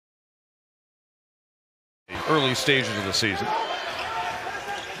early stages of the season.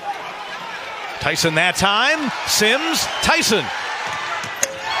 Tyson that time. Sims, Tyson.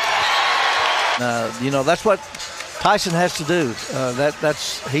 You know, that's what Tyson has to do.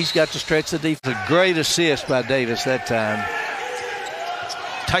 He's got to stretch the defense. A great assist by Davis that time.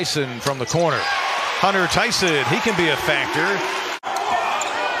 Tyson from the corner. Hunter Tyson, he can be a factor.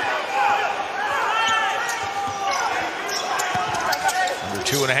 Under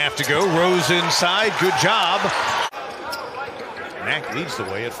 2.5 to go. Rose inside. Good job. Mack leads the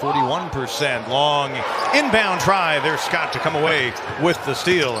way at 41%. Long inbound try. There's Scott to come away with the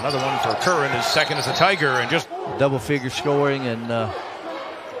steal. Another one for Curran, his second as a Tiger, and just double-figure scoring and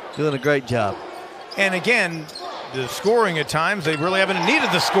doing a great job. And again, the scoring at times, they really haven't needed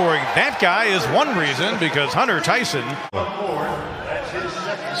the scoring. That guy is one reason, because Hunter Tyson.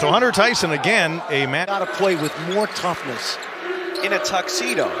 So Hunter Tyson again, a man. Got to play with more toughness. In a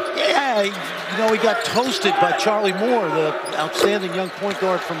tuxedo. Yeah, you know, he got toasted by Charlie Moore, the outstanding young point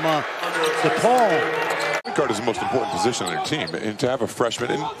guard from DePaul. Point guard is the most important position on their team, and to have a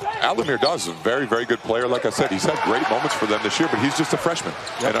freshman, and Alamir Dawes is a very, very good player. Like I said, he's had great moments for them this year, but he's just a freshman.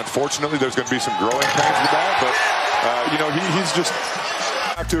 Yep. And unfortunately, there's going to be some growing pains with that, but you know, he's just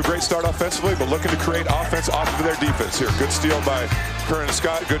off to a great start offensively, but looking to create offense off of their defense here. Good steal by Curran and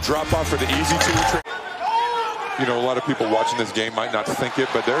Scott. Good drop off for the easy two. You know, a lot of people watching this game might not think it,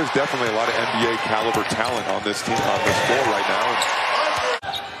 but there's definitely a lot of NBA caliber talent on this team, on this floor right now.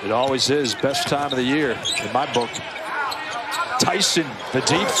 It always is. Best time of the year in my book. Tyson, the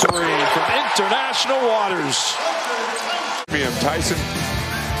deep three from international waters. Tyson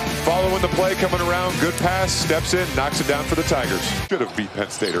following the play, coming around, good pass, steps in, knocks it down for the Tigers. Should have beat Penn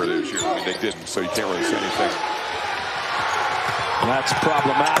State earlier this year. I mean, they didn't, so you can't really say anything. That's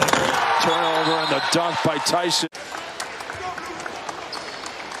problematic. Turnover and the dunk by Tyson.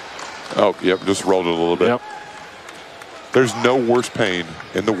 Oh, yep, just rolled it a little bit. Yep. There's no worse pain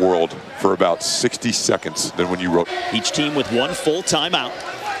in the world for about 60 seconds than when you roll. Each team with one full timeout.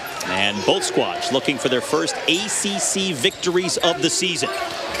 And both squads looking for their first ACC victories of the season.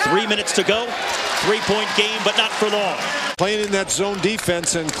 3 minutes to go. 3-point game, but not for long. Playing in that zone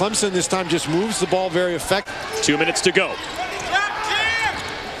defense, and Clemson this time just moves the ball very effectively. 2 minutes to go.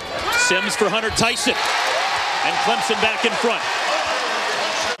 Sims for Hunter Tyson. And Clemson back in front.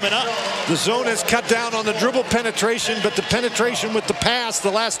 The zone has cut down on the dribble penetration, but the penetration with the pass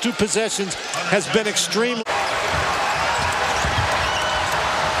the last two possessions has been extreme.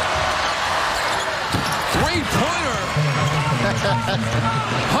 Three-pointer.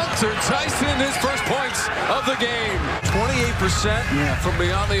 Hunter Tyson, his first points of the game. 28% from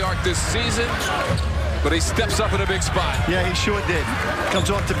beyond the arc this season. But he steps up in a big spot. Yeah, he sure did. Comes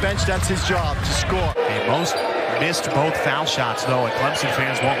off the bench, that's his job, to score. And most missed both foul shots, though, and Clemson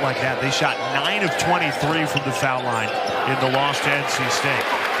fans won't like that. They shot 9 of 23 from the foul line in the loss to NC State.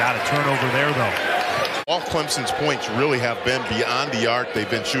 Got a turnover there, though. All Clemson's points really have been beyond the arc. They've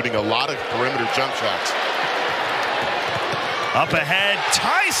been shooting a lot of perimeter jump shots. Up ahead,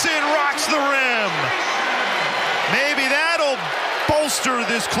 Tyson rocks the rim. Maybe that'll bolster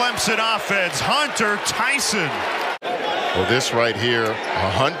this Clemson offense. Hunter Tyson. Well, this right here,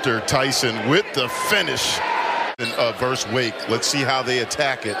 Hunter Tyson with the finish versus Wake. Let's see how they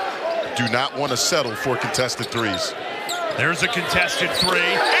attack it. Do not want to settle for contested threes. There's a contested three,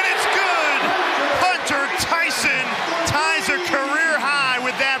 and it's good. Hunter Tyson ties a career high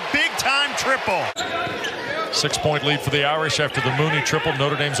with that big-time triple. 6-point lead for the Irish after the Mooney triple.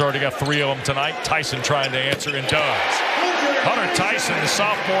 Notre Dame's already got 3 of them tonight. Tyson trying to answer and does. Hunter Tyson, the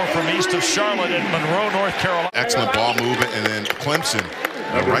sophomore from east of Charlotte in Monroe, North Carolina. Excellent ball movement, and then Clemson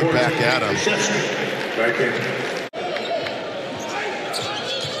right back at him.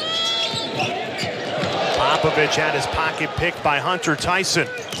 Popovich had his pocket picked by Hunter Tyson.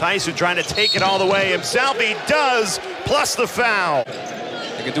 Tyson trying to take it all the way himself. He does, plus the foul.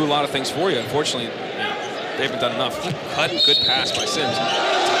 They can do a lot of things for you. Unfortunately, they haven't done enough. Good cut, good pass by Sims.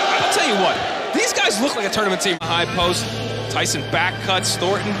 I'll tell you what, these guys look like a tournament team. High post, Tyson back cuts,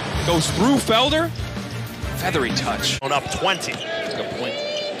 Thornton goes through Felder. Feathery touch. On up 20. That's a good point.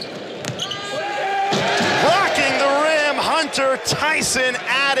 Rocking the rim, Hunter Tyson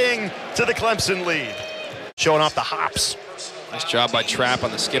adding to the Clemson lead. Showing off the hops. Nice job by Trapp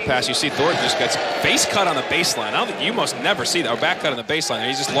on the skip pass. You see Thornton just gets face cut on the baseline. I don't think you must never see that. Or back cut on the baseline.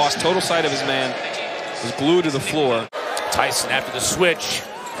 He's just lost total sight of his man. Was glued to the floor. Tyson after the switch.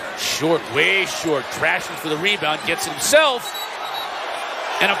 Short, way short. Crashes for the rebound. Gets it himself.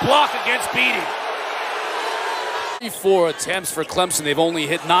 And a block against Beatty. 4 attempts for Clemson. They've only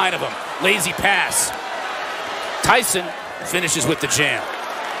hit 9 of them. Lazy pass. Tyson finishes with the jam.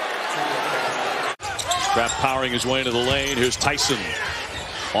 Kraft powering his way into the lane. Here's Tyson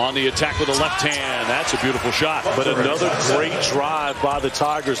on the attack with the left hand. That's a beautiful shot. But another great drive by the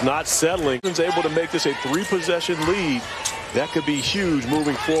Tigers, not settling. Able to make this a 3-possession lead. That could be huge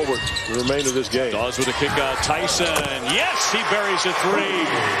moving forward the remainder of this game. Dawes with a kick out. Tyson. Yes, he buries a 3.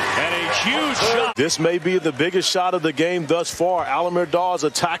 And a huge shot. This may be the biggest shot of the game thus far. Alamir Dawes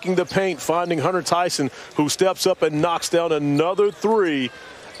attacking the paint, finding Hunter Tyson, who steps up and knocks down another 3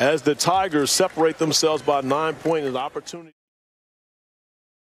 as the Tigers separate themselves by 9 points. An opportunity.